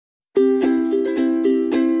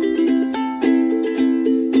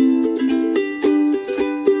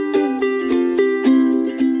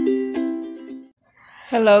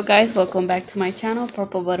Hello guys, welcome back to my channel,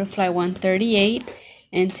 Purple Butterfly 138.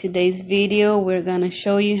 In today's video we're gonna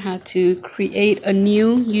show you how to create a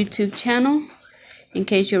new YouTube channel. In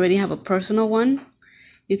case you already have a personal one,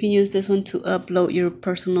 you can use this one to upload your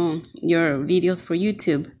videos for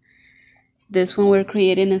YouTube. This one we're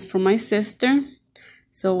creating is for my sister.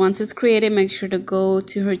 So once it's created, make sure to go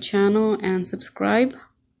to her channel and subscribe.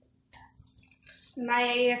 My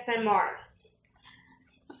ASMR.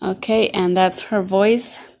 Okay, and that's her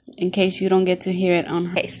voice in case you don't get to hear it on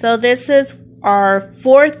her. Okay, so this is our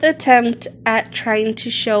fourth attempt at trying to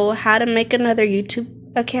show how to make another YouTube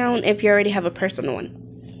account if you already have a personal one.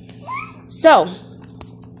 So,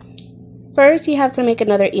 first you have to make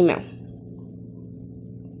another email.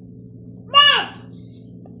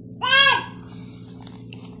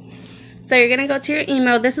 So you're going to go to your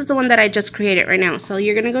email. This is the one that I just created right now. So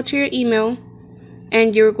you're going to go to your email.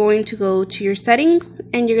 And you're going to go to your settings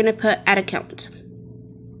and you're going to put add account.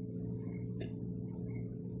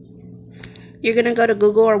 You're going to go to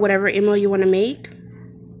Google or whatever email you want to make.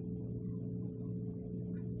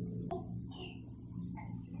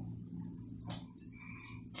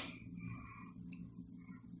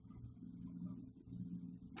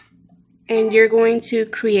 And you're going to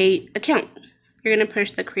create account. You're going to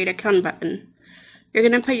push the create account button. You're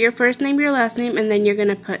going to put your first name, your last name, and then you're going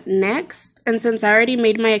to put next. And since I already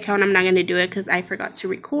made my account, I'm not going to do it because I forgot to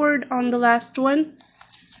record on the last one.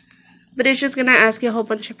 But it's just going to ask you a whole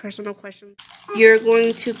bunch of personal questions. You're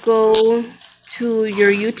going to go to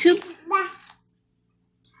your YouTube.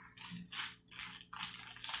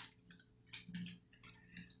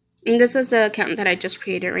 And this is the account that I just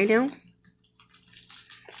created right now.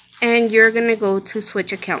 And you're going to go to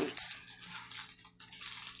switch accounts.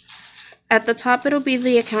 At the top, it'll be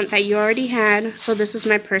the account that you already had. So this is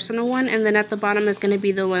my personal one. And then at the bottom is going to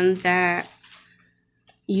be the one that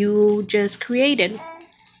you just created.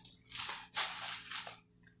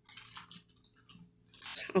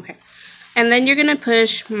 Okay. And then you're going to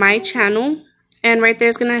push my channel. And right there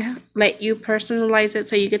is going to let you personalize it.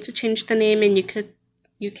 So you get to change the name and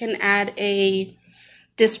you can add a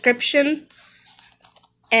description.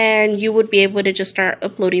 And you would be able to just start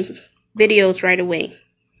uploading videos right away.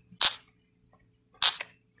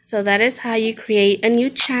 So that is how you create a new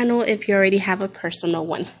channel if you already have a personal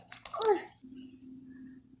one.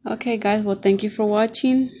 Okay guys, well thank you for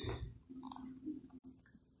watching.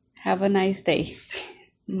 Have a nice day.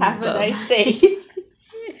 Have a nice day.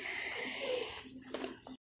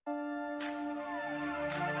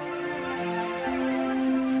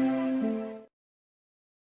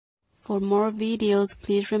 For more videos,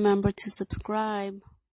 please remember to subscribe.